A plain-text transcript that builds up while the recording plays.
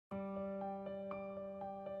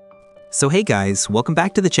So hey guys, welcome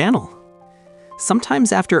back to the channel.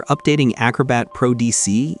 Sometimes after updating Acrobat Pro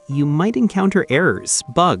DC, you might encounter errors,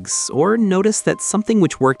 bugs, or notice that something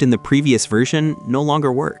which worked in the previous version no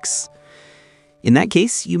longer works. In that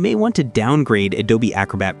case, you may want to downgrade Adobe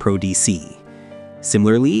Acrobat Pro DC.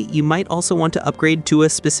 Similarly, you might also want to upgrade to a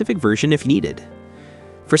specific version if needed.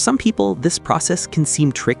 For some people, this process can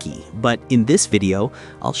seem tricky, but in this video,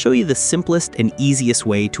 I'll show you the simplest and easiest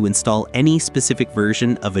way to install any specific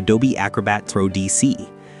version of Adobe Acrobat Pro DC.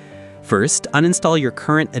 First, uninstall your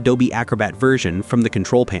current Adobe Acrobat version from the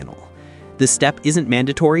control panel. This step isn't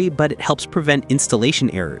mandatory, but it helps prevent installation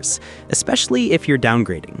errors, especially if you're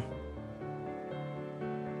downgrading.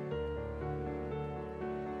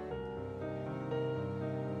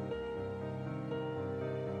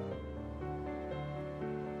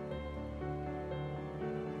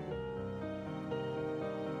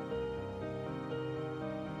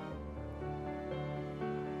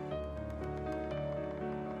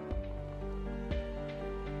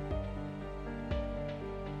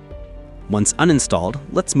 Once uninstalled,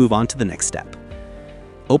 let's move on to the next step.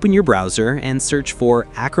 Open your browser and search for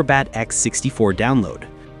Acrobat X64 download.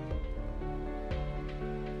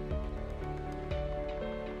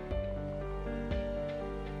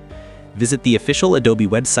 Visit the official Adobe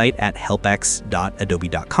website at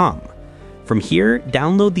helpx.adobe.com. From here,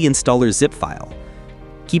 download the installer zip file.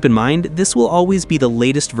 Keep in mind, this will always be the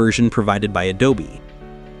latest version provided by Adobe.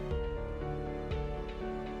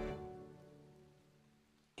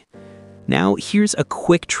 Now, here's a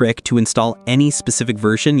quick trick to install any specific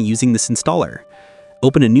version using this installer.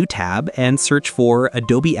 Open a new tab and search for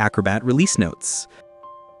Adobe Acrobat Release Notes.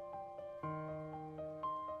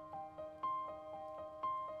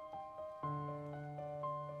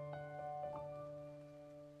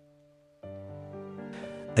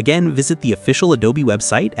 Again, visit the official Adobe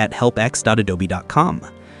website at helpx.adobe.com.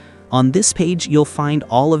 On this page, you'll find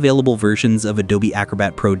all available versions of Adobe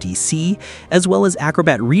Acrobat Pro DC, as well as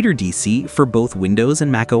Acrobat Reader DC for both Windows and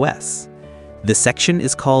macOS. This section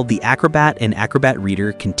is called the Acrobat and Acrobat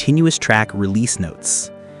Reader Continuous Track Release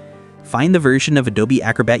Notes. Find the version of Adobe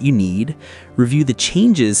Acrobat you need, review the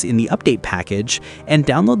changes in the update package, and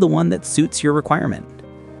download the one that suits your requirement.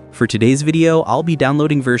 For today's video, I'll be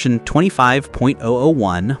downloading version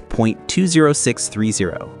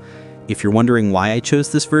 25.001.20630. If you're wondering why I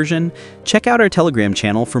chose this version, check out our Telegram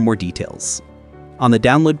channel for more details. On the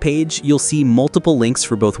download page, you'll see multiple links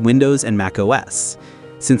for both Windows and macOS.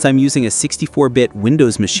 Since I'm using a 64-bit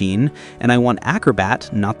Windows machine and I want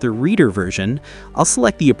Acrobat, not the Reader version, I'll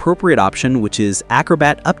select the appropriate option, which is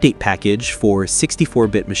Acrobat Update Package for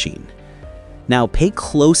 64-bit machine. Now pay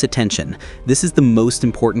close attention. This is the most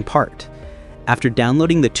important part. After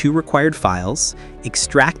downloading the two required files,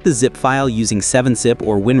 extract the zip file using 7-zip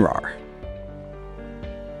or WinRAR.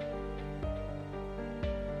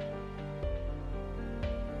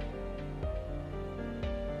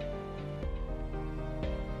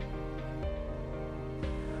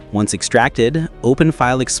 Once extracted, open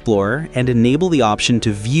File Explorer and enable the option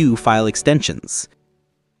to view file extensions.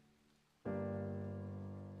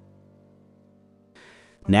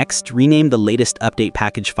 Next, rename the latest update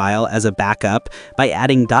package file as a backup by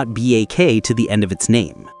adding .bak to the end of its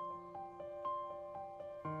name.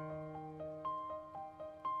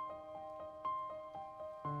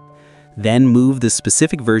 Then move the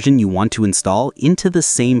specific version you want to install into the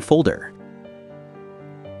same folder.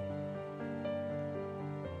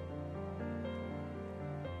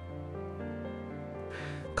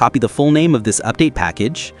 Copy the full name of this update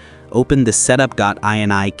package, open the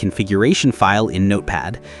setup.ini configuration file in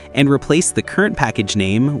Notepad, and replace the current package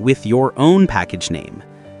name with your own package name.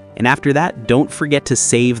 And after that, don't forget to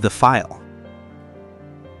save the file.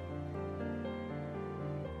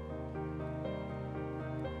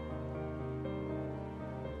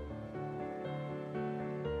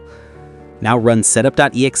 Now run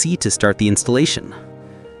setup.exe to start the installation.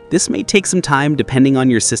 This may take some time depending on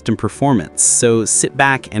your system performance, so sit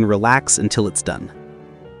back and relax until it's done.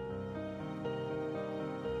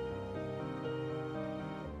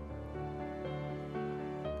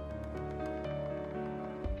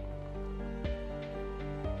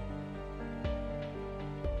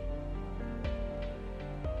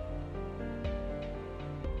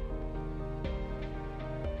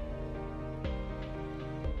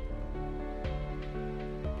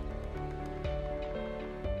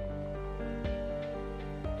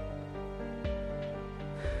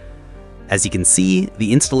 As you can see,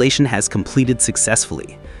 the installation has completed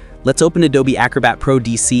successfully. Let's open Adobe Acrobat Pro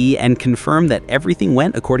DC and confirm that everything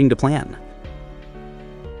went according to plan.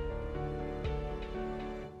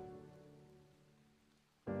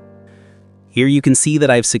 Here you can see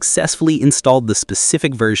that I've successfully installed the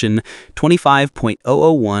specific version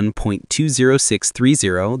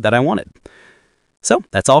 25.001.20630 that I wanted. So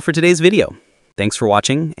that's all for today's video. Thanks for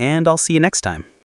watching, and I'll see you next time.